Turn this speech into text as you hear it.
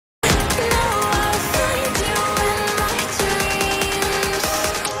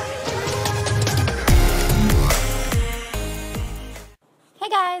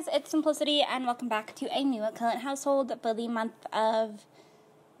it's Simplicity, and welcome back to a new current household for the month of,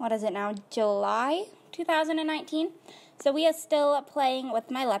 July 2019. So we are still playing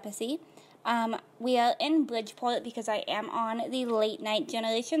with my Lepacy. We are in Bridgeport because I am on the late night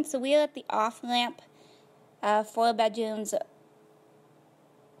generation, so we are at the off-ramp, 4 bedrooms,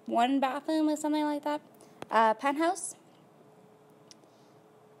 1 bathroom or something like that, penthouse.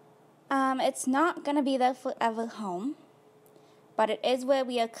 It's not going to be their forever home, but it is where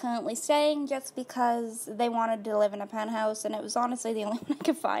we are currently staying just because they wanted to live in a penthouse, and it was honestly the only one I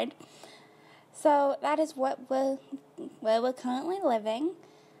could find. So that is where we're currently living.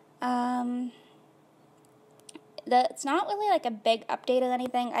 It's not really like a big update or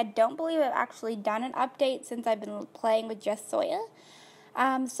anything. I don't believe I've actually done an update since I've been playing with just Sawyer.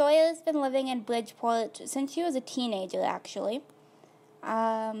 Sawyer's been living in Bridgeport since she was a teenager, actually.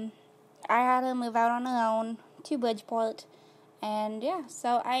 I had her move out on her own to Bridgeport, and yeah,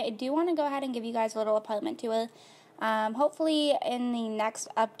 so I do want to go ahead and give you guys a little apartment tour. Hopefully in the next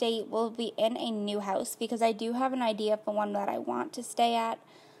update we'll be in a new house, because I do have an idea for one that I want to stay at,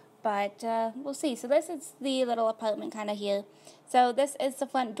 but we'll see. So this is the little apartment kind of here. So this is the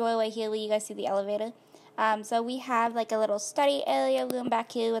front doorway here where you guys see the elevator. So we have like a little study area room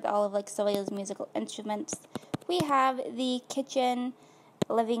back here with all of like Sawyer's musical instruments. We have the kitchen,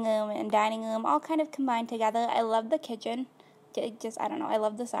 living room, and dining room all kind of combined together. I love the kitchen. I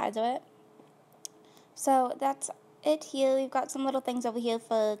love the size of it. So that's it here. We've got some little things over here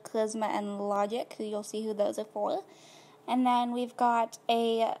for charisma and logic, who you'll see who those are for. And then we've got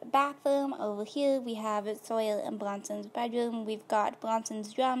a bathroom over here. We have Sawyer and Bronson's bedroom. We've got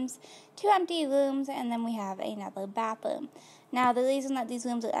Bronson's drums, 2 empty rooms, and then we have another bathroom. Now, the reason that these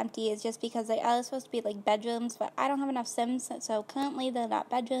rooms are empty is just because they are supposed to be like bedrooms, but I don't have enough Sims, so currently they're not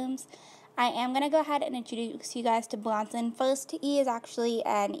bedrooms. I am going to go ahead and introduce you guys to Bronson. First, he is actually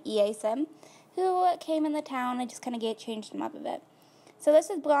an EA Sim who came in the town and just kind of changed him up a bit. So this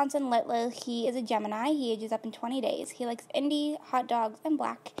is Bronson Littler. He is a Gemini. He ages up in 20 days. He likes indie, hot dogs, and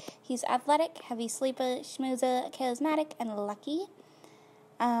black. He's athletic, heavy sleeper, schmoozer, charismatic, and lucky.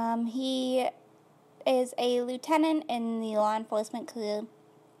 He is a lieutenant in the law enforcement career.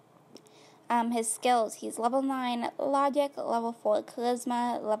 His skills, he's level 9 logic, level 4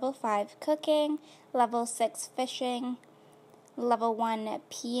 charisma, level 5 cooking, level 6 fishing, level 1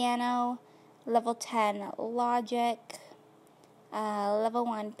 piano, level 10 logic, level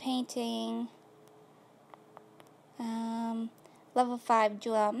 1 painting, level 5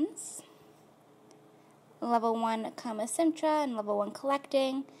 drums, level 1 Kama Sintra, and level 1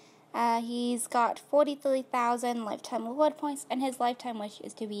 collecting. He's got 43,000 lifetime reward points, and his lifetime wish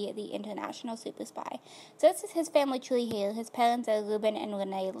is to be the international super spy. So this is his family tree here. His parents are Ruben and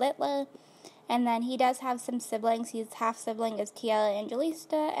Renee Littler, and then he does have some siblings. His half-sibling is Tiara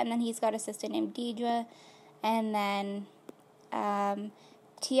Angelista, and then he's got a sister named Deidre, and then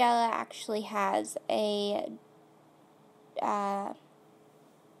Tiara actually has a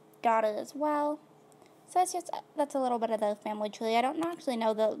daughter as well. So that's a little bit of the family tree. I don't actually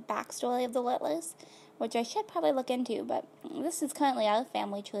know the backstory of the Littlers, which I should probably look into, but this is currently our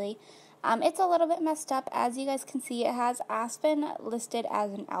family tree. It's a little bit messed up. As you guys can see, it has Aspen listed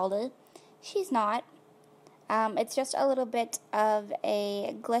as an elder. She's not. It's just a little bit of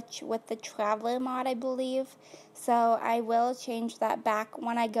a glitch with the Traveler mod, I believe. So I will change that back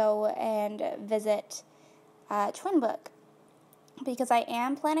when I go and visit Twinbrook, because I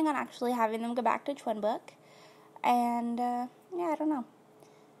am planning on actually having them go back to Twinbrook. And, yeah, I don't know.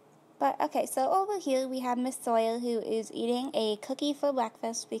 But, okay, so over here we have Miss Sawyer, who is eating a cookie for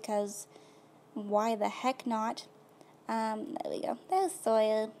breakfast, because why the heck not? There we go. There's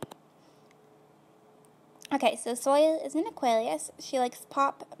Sawyer. Okay, so Sawyer is an Aquarius. She likes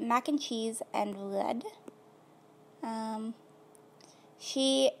pop, mac and cheese, and red.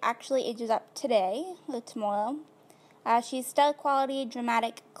 She actually ages up today, or tomorrow. She's star quality,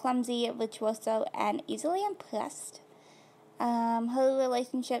 dramatic, clumsy, virtuoso, and easily impressed. Her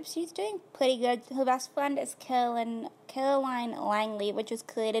relationship, she's doing pretty good. Her best friend is Caroline Langley, which was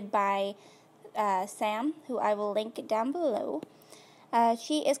created by Sam, who I will link down below.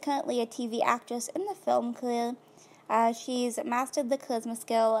 She is currently a TV actress in the film career. She's mastered the charisma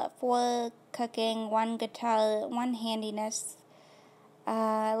skill, 4 cooking, 1 guitar, 1 handiness,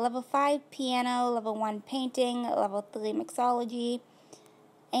 level 5 piano, level 1 painting, level 3 mixology,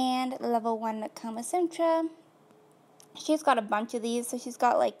 and level 1 Kama Sintra. She's got a bunch of these, so she's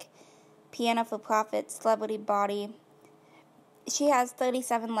got like piano for profit, celebrity body. She has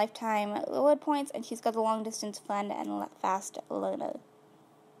 37 lifetime reward points, and she's got a long distance friend and fast learner.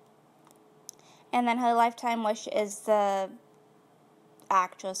 And then her lifetime wish is the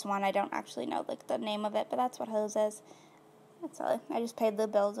actress one. I don't actually know, like, the name of it, but that's what hers is. That's all. I just paid the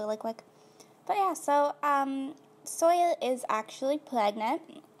bills really quick. But yeah, so, Sawyer is actually pregnant.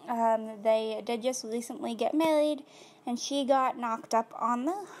 They did just recently get married, and she got knocked up on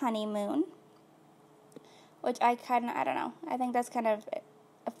the honeymoon, which I don't know. I think that's kind of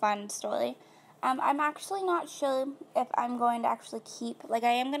a fun story. I'm actually not sure if I'm going to actually I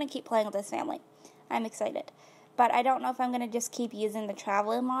am going to keep playing with this family. I'm excited. But I don't know if I'm going to just keep using the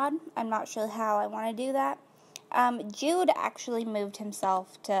Traveler mod. I'm not sure how I want to do that. Jude actually moved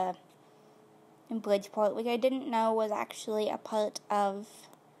himself to Bridgeport, which I didn't know was actually a part of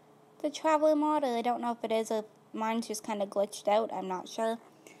the Traveler mod, or I don't know if it is, or mine's just kind of glitched out. I'm not sure.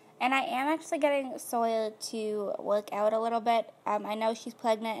 And I am actually getting Sawyer to work out a little bit. I know she's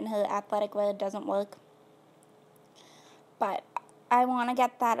pregnant and her athletic wear doesn't work. But I want to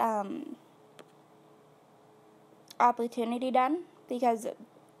get that opportunity done, because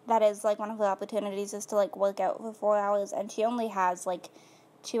that is, like, one of the opportunities is to, like, work out for 4 hours. And she only has, like,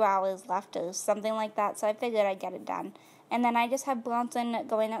 2 hours left or something like that. So I figured I'd get it done. And then I just have Bronson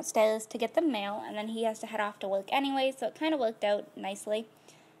going upstairs to get the mail. And then he has to head off to work anyway. So it kind of worked out nicely.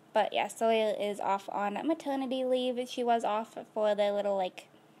 But yeah, Sawyer is off on maternity leave. She was off for their little, like,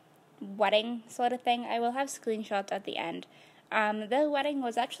 wedding sort of thing. I will have screenshots at the end. Their wedding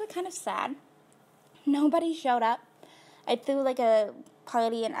was actually kind of sad. Nobody showed up. I threw, like, a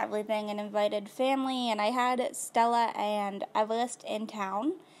party and everything and invited family, and I had Stella and Everest in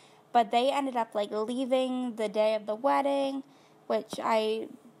town. But they ended up, like, leaving the day of the wedding, which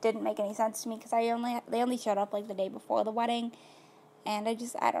didn't make any sense to me, because they only showed up, like, the day before the wedding. And I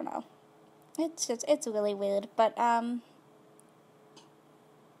don't know. It's really weird. But, I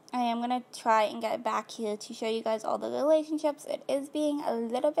am going to try and get back here to show you guys all the relationships. It is being a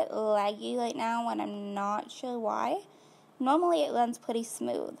little bit laggy right now, and I'm not sure why. Normally it runs pretty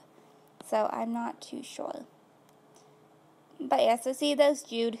smooth, so I'm not too sure. But yeah, so see, there's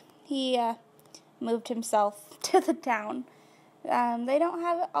Jude. He, moved himself to the town. They don't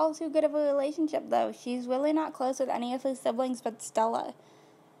have all too good of a relationship, though. She's really not close with any of her siblings but Stella,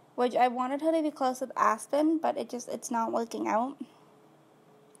 which I wanted her to be close with Aspen, but it's not working out.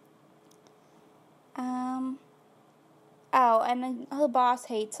 Oh, and then her boss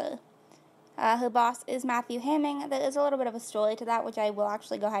hates her. Her boss is Matthew Hamming. There is a little bit of a story to that, which I will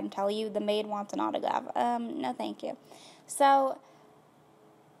actually go ahead and tell you. The maid wants an autograph. No thank you. So,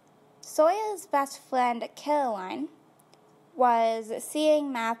 Sawyer's best friend, Caroline, was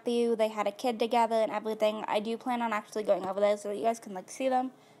seeing Matthew. They had a kid together and everything. I do plan on actually going over there so that you guys can, like, see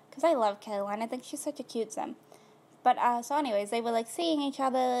them, because I love Caroline. I think she's such a cute sim. But, so anyways, they were, like, seeing each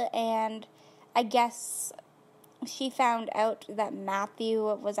other, and I guess she found out that Matthew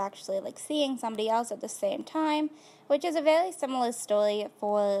was actually, like, seeing somebody else at the same time, which is a very similar story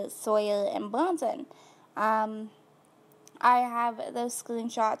for Sawyer and Bronson. I have those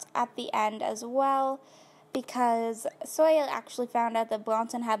screenshots at the end as well, because Sawyer actually found out that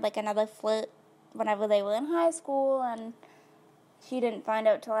Bronson had, like, another flirt whenever they were in high school, and she didn't find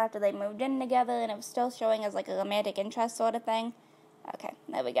out till after they moved in together, and it was still showing as, like, a romantic interest sort of thing. Okay,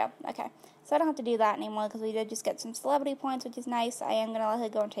 there we go. Okay, so I don't have to do that anymore, because we did just get some celebrity points, which is nice. I am going to let her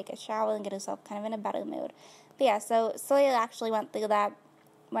go and take a shower and get herself kind of in a better mood. But yeah, so Sawyer actually went through that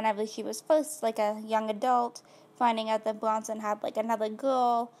whenever she was first, like, a young adult, finding out that Bronson had, like, another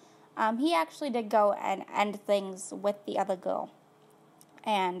girl. He actually did go and end things with the other girl.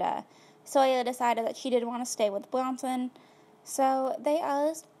 And Sawyer decided that she didn't want to stay with Bronson. So they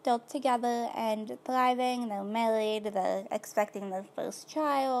are still together and thriving. They're married. They're expecting their first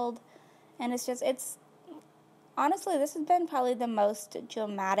child. And honestly, this has been probably the most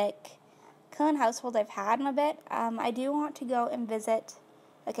dramatic current household I've had in a bit. I do want to go and visit.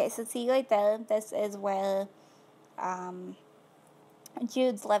 Okay, so see right there, this is where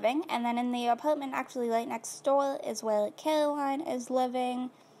Jude's living. And then in the apartment actually right next door is where Caroline is living.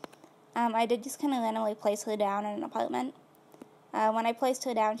 I did just kind of randomly place her down in an apartment. When I placed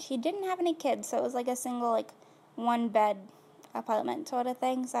her down, she didn't have any kids, so it was like a single, like, one-bed apartment sort of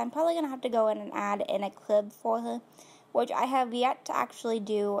thing. So I'm probably going to have to go in and add in a crib for her, which I have yet to actually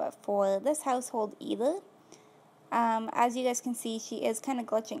do for this household either. As you guys can see, she is kind of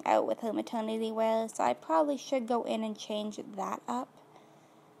glitching out with her maternity wear, so I probably should go in and change that up.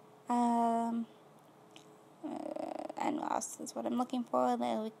 And lost is what I'm looking for.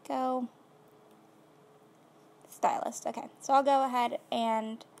 There we go. Stylist. Okay, so I'll go ahead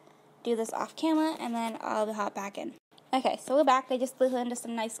and do this off camera, and then I'll hop back in. Okay, so we're back. I just threw her into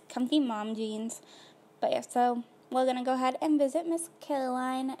some nice comfy mom jeans. But yeah, so we're going to go ahead and visit Miss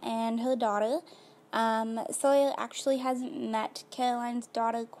Caroline and her daughter. Sawyer actually hasn't met Caroline's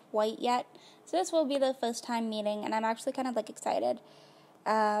daughter quite yet, so this will be the first time meeting, and I'm actually kind of like excited.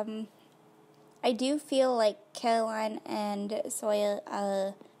 I do feel like Caroline and Sawyer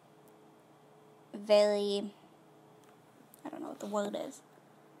are very, I don't know what the word is.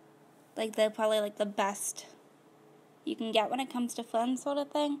 Like, they're probably like the best you can get when it comes to fun sort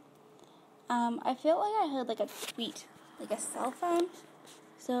of thing. I feel like I heard like a tweet, like a cell phone.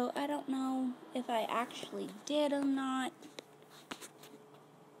 So I don't know if I actually did or not.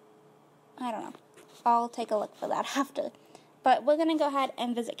 I don't know. I'll take a look for that after. But we're going to go ahead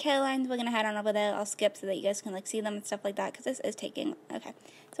and visit Caroline's. We're going to head on over there. I'll skip so that you guys can like see them and stuff like that, because this is taking... Okay,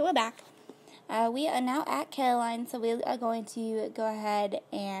 so we're back. We are now at Caroline's, so we are going to go ahead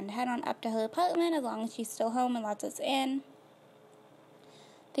and head on up to her apartment as long as she's still home and lets us in.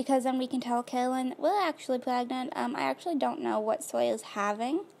 Because then we can tell Caroline we're actually pregnant. I actually don't know what Sawyer's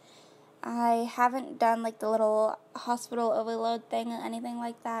having. I haven't done like the little hospital overload thing or anything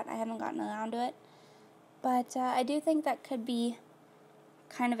like that. I haven't gotten around to it. But I do think that could be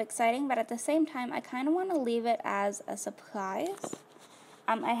kind of exciting, but at the same time, I kind of want to leave it as a surprise.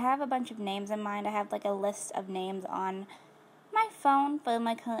 I have a bunch of names in mind. I have like a list of names on my phone for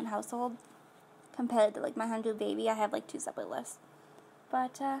my current household. Compared to like my 100 baby, I have like 2 separate lists.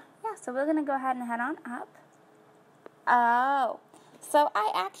 But yeah, so we're going to go ahead and head on up. Oh, so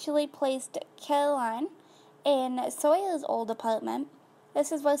I actually placed Caroline in Sawyer's old apartment.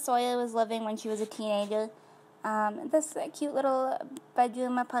 This is where Sawyer was living when she was a teenager. This cute little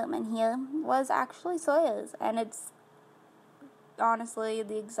bedroom apartment here was actually Sawyer's, and it's honestly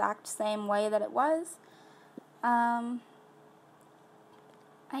the exact same way that it was. I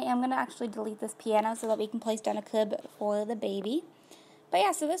am going to actually delete this piano so that we can place down a crib for the baby. But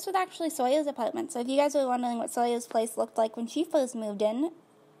yeah, so this was actually Sawyer's apartment. So if you guys were wondering what Sawyer's place looked like when she first moved in,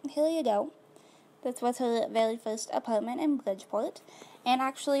 here you go. This was her very first apartment in Bridgeport. And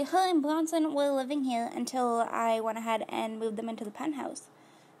actually, her and Bronson were living here until I went ahead and moved them into the penthouse.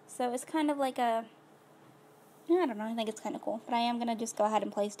 So it's kind of like a... I don't know, I think it's kind of cool. But I am going to just go ahead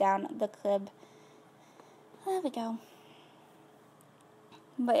and place down the crib. There we go.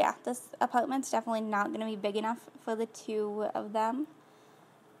 But yeah, this apartment's definitely not going to be big enough for the 2 of them.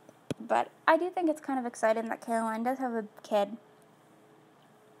 But I do think it's kind of exciting that Caroline does have a kid.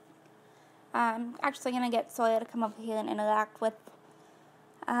 I'm actually going to get Sawyer to come over here and interact with,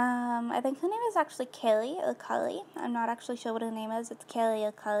 I think her name is actually Carrie or Cully. I'm not actually sure what her name is. It's Carrie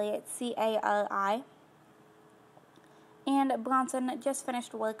or Cully. It's Cari. And Bronson just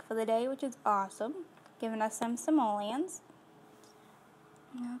finished work for the day, which is awesome. Giving us some simoleons.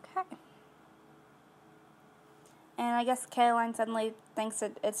 Okay. And I guess Caroline suddenly thinks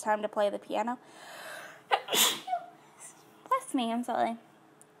that it's time to play the piano. Bless me, I'm sorry.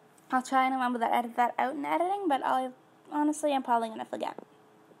 I'll try and remember to edit that out in editing, but honestly, I'm probably going to forget.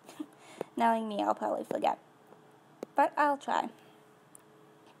 Knowing me, I'll probably forget. But I'll try.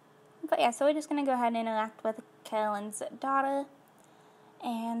 But yeah, so we're just going to go ahead and interact with Caroline's daughter.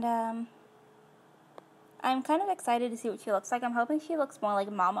 And I'm kind of excited to see what she looks like. I'm hoping she looks more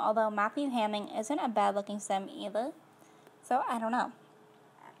like Mom, although Matthew Hamming isn't a bad-looking sim either. So, I don't know.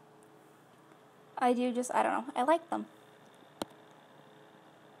 I don't know. I like them.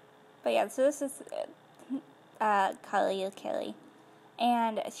 But yeah, so this is Cully or Kelly.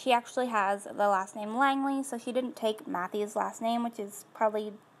 And she actually has the last name Langley, so she didn't take Matthew's last name, which is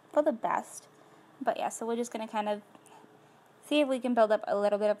probably for the best. But yeah, so we're just going to kind of see if we can build up a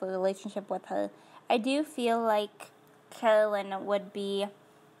little bit of a relationship with her. I do feel like Carolyn would be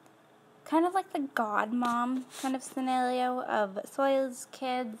kind of like the godmom kind of scenario of Sawyer's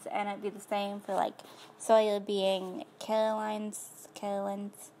kids, and it'd be the same for like Sawyer being Caroline's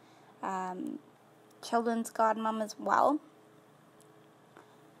children's godmom as well,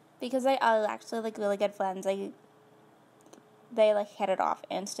 because they are actually like really good friends. They like hit it off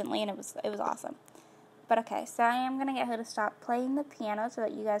instantly, and it was awesome. But okay, so I am gonna get her to stop playing the piano so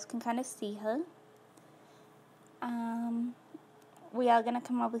that you guys can kind of see her. We are gonna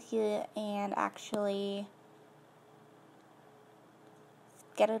come over here and actually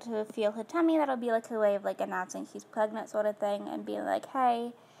get her to feel her tummy. That'll be like her way of like announcing she's pregnant sort of thing, and being like,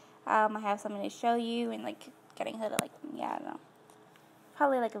 hey, I have something to show you, and like getting her to like, yeah, I don't know.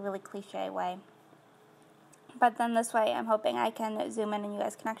 Probably like a really cliche way. But then this way, I'm hoping I can zoom in and you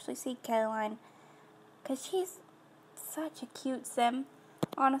guys can actually see Caroline, because she's such a cute sim.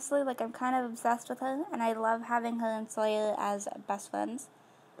 Honestly, like, I'm kind of obsessed with her, and I love having her and Sawyer as best friends.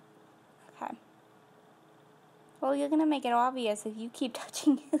 Okay. Well, you're going to make it obvious if you keep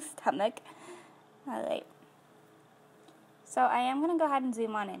touching his stomach. Alright. So I am going to go ahead and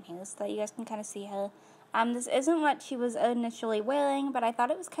zoom on in here so that you guys can kind of see her. This isn't what she was initially wearing, but I thought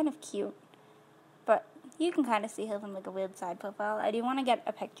it was kind of cute. But you can kind of see her from like a weird side profile. I do want to get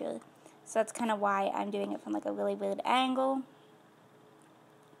a picture, so that's kind of why I'm doing it from like a really weird angle.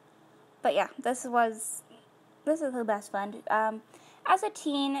 But yeah, this is her best friend. As a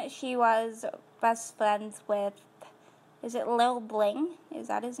teen, she was best friends with, is it Lil Bling? Is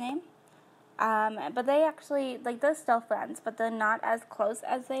that his name? But they actually, like, they're still friends, but they're not as close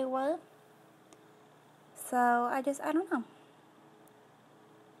as they were. So, I don't know.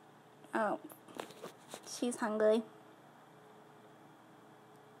 Oh, she's hungry.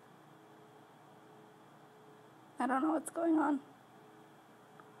 I don't know what's going on.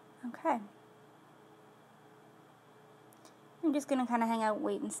 Okay. I'm just gonna kind of hang out and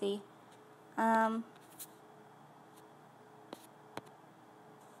wait and see.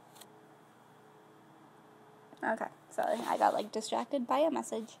 Okay, sorry, I got like distracted by a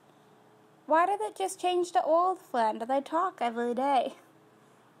message. Why did it just change to old friend? They talk every day.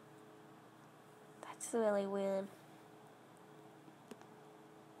 That's really weird.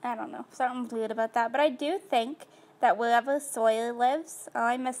 I don't know, something's weird about that. But I do think that wherever Sawyer lives, oh,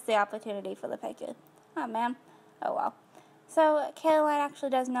 I missed the opportunity for the picture. Oh man, oh well. So Caroline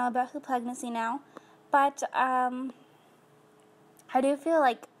actually does know about her pregnancy now, but I do feel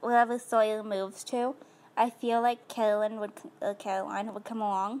like wherever Sawyer moves to, I feel like Caroline would come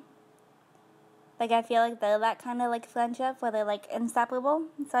along. Like, I feel like they're that kind of, like, friendship where they're, like, inseparable.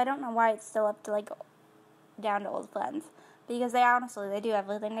 So I don't know why it's still up to, like, down to old friends. Because they do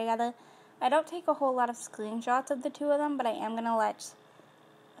everything together. I don't take a whole lot of screenshots of the two of them, but I am going to let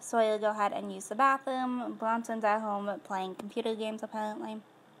Sawyer go ahead and use the bathroom. Bronson's at home playing computer games, apparently.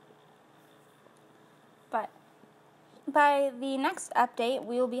 But by the next update,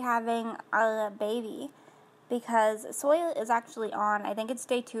 we will be having our baby. Because Sawyer is actually on, I think it's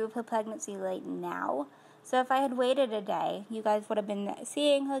day 2 of her pregnancy right now. So if I had waited a day, you guys would have been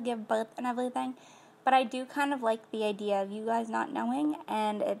seeing her give birth and everything. But I do kind of like the idea of you guys not knowing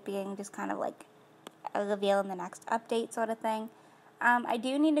and it being just kind of like a reveal in the next update sort of thing. I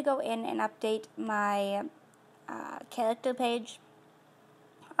do need to go in and update my character page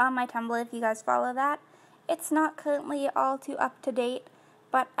on my Tumblr if you guys follow that. It's not currently all too up to date,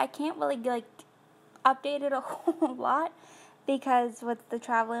 but I can't really like update it a whole lot because with the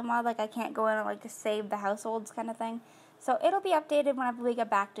traveler mod, like I can't go in and like just save the households kind of thing. So it'll be updated whenever we get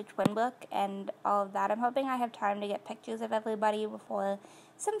back to Twinbrook and all of that. I'm hoping I have time to get pictures of everybody before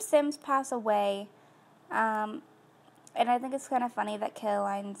some Sims pass away. And I think it's kind of funny that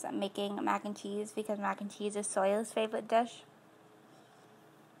Caroline's making mac and cheese because mac and cheese is Sawyer's favorite dish.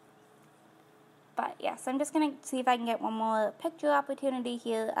 But yes, I'm just going to see if I can get one more picture opportunity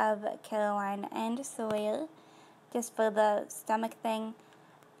here of Caroline and Sawyer, just for the stomach thing.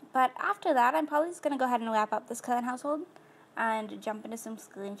 But after that, I'm probably just going to go ahead and wrap up this current household and jump into some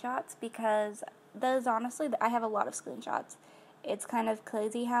screenshots because there's honestly, I have a lot of screenshots. It's kind of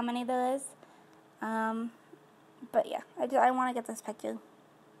crazy how many there is. But yeah, I want to get this picture.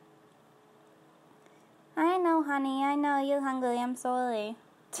 I know, honey, I know you're hungry, I'm sorry.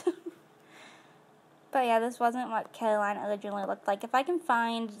 But yeah, this wasn't what Caroline originally looked like. If I can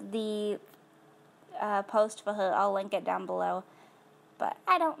find the post for her, I'll link it down below. But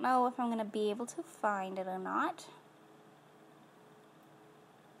I don't know if I'm going to be able to find it or not.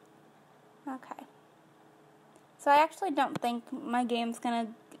 Okay. So I actually don't think my game's going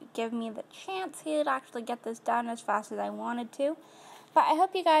to give me the chance here to actually get this done as fast as I wanted to. But I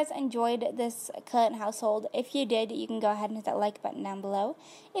hope you guys enjoyed this current household. If you did, you can go ahead and hit that like button down below.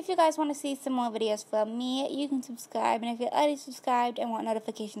 If you guys want to see some more videos from me, you can subscribe. And if you're already subscribed and want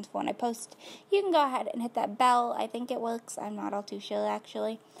notifications for when I post, you can go ahead and hit that bell. I think it works. I'm not all too sure,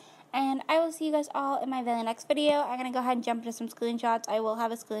 actually. And I will see you guys all in my very next video. I'm going to go ahead and jump into some screenshots. I will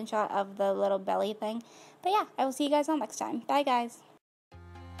have a screenshot of the little belly thing. But yeah, I will see you guys all next time. Bye, guys.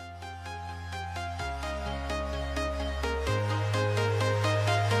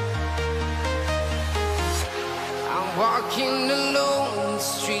 Walking alone, the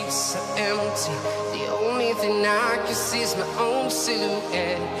streets are empty. The only thing I can see is my own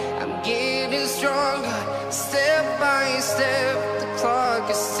silhouette. I'm getting stronger, step by step. The clock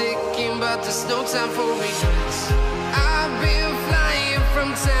is ticking, but there's no time for regrets. I've been flying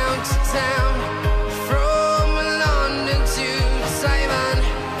from town to town, from London to Taiwan.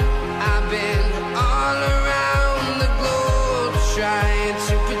 I've been all around the globe, trying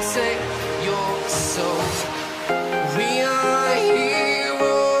to protect your soul. We are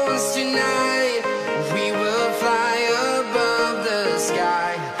heroes tonight. We will fly above the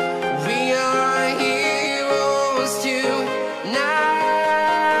sky. We are heroes tonight.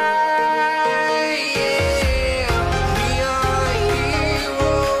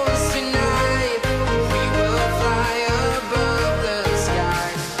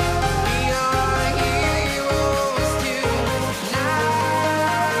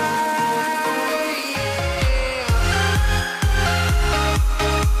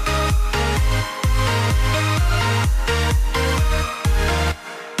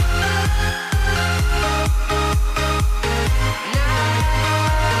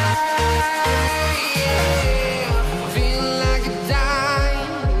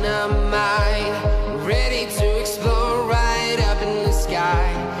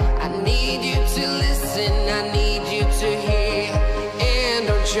 need you to listen, I need you to hear, and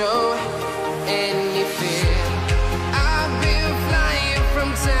don't show any fear. I've been flying from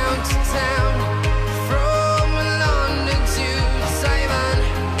town to town, from London to Taiwan.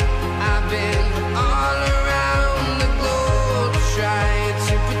 I've been all around the globe trying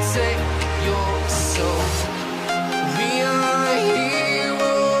to protect your soul. We are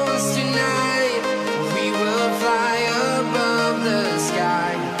heroes tonight, we will fly above the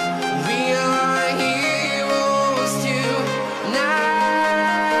sky. We are heroes tonight,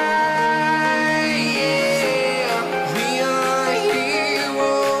 yeah. We are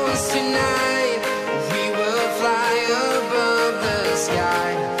heroes tonight, we will fly above the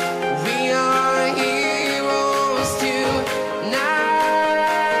sky. We are heroes tonight,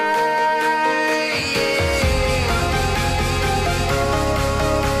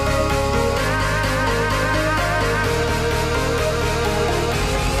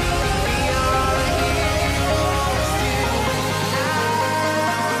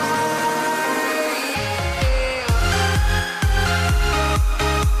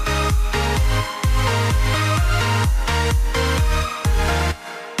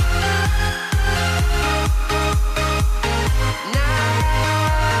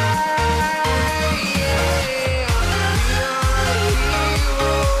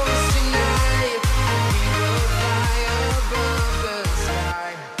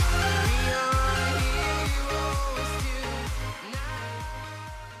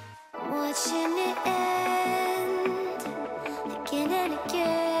 Watching it end again and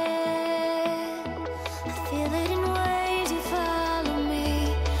again. I feel it in waves, you follow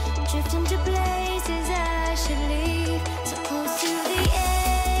me, drifting to places I should leave.